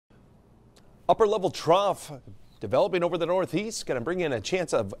Upper level trough developing over the northeast, going to bring in a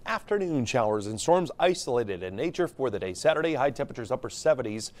chance of afternoon showers and storms isolated in nature for the day. Saturday, high temperatures upper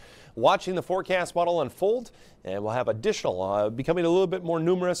 70s. Watching the forecast model unfold, and we'll have additional becoming a little bit more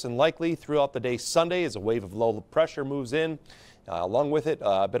numerous and likely throughout the day Sunday as a wave of low pressure moves in. Along with it,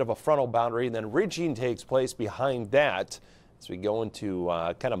 a bit of a frontal boundary, and then ridging takes place behind that. As we go into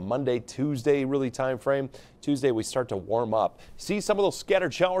kind of Monday, Tuesday really time frame. Tuesday we start to warm up. See some of those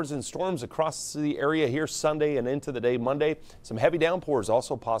scattered showers and storms across the area here Sunday and into the day Monday. Some heavy downpours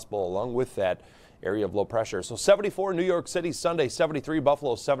also possible along with that area of low pressure. So 74 in New York City Sunday, 73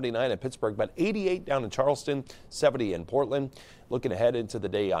 Buffalo, 79 in Pittsburgh, but 88 down in Charleston, 70 in Portland. Looking ahead into the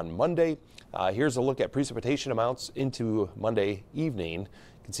day on Monday. Here's a look at precipitation amounts into Monday evening.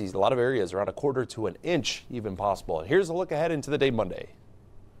 You can see a lot of areas around 1/4 to an inch even possible. And here's a look ahead into the day Monday.